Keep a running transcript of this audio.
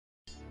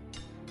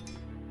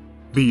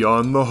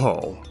Beyond the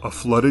hall, a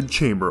flooded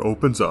chamber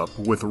opens up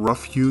with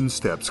rough-hewn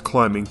steps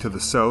climbing to the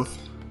south,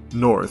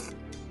 north,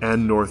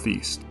 and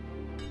northeast.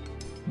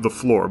 The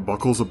floor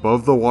buckles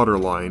above the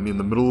waterline in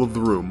the middle of the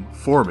room,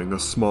 forming a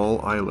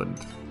small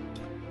island.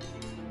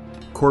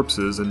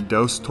 Corpses and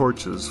doused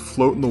torches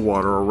float in the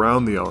water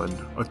around the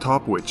island,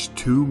 atop which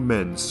two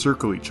men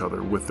circle each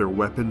other with their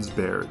weapons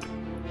bared.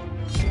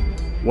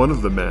 One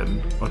of the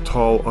men, a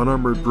tall,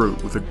 unarmored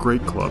brute with a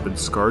great club and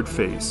scarred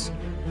face,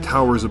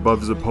 towers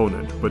above his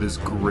opponent but is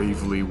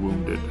gravely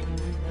wounded.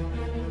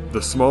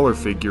 The smaller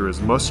figure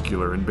is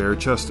muscular and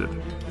bare-chested.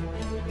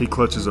 He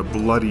clutches a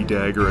bloody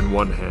dagger in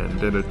one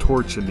hand and a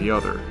torch in the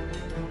other.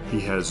 He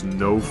has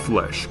no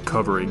flesh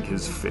covering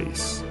his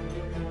face.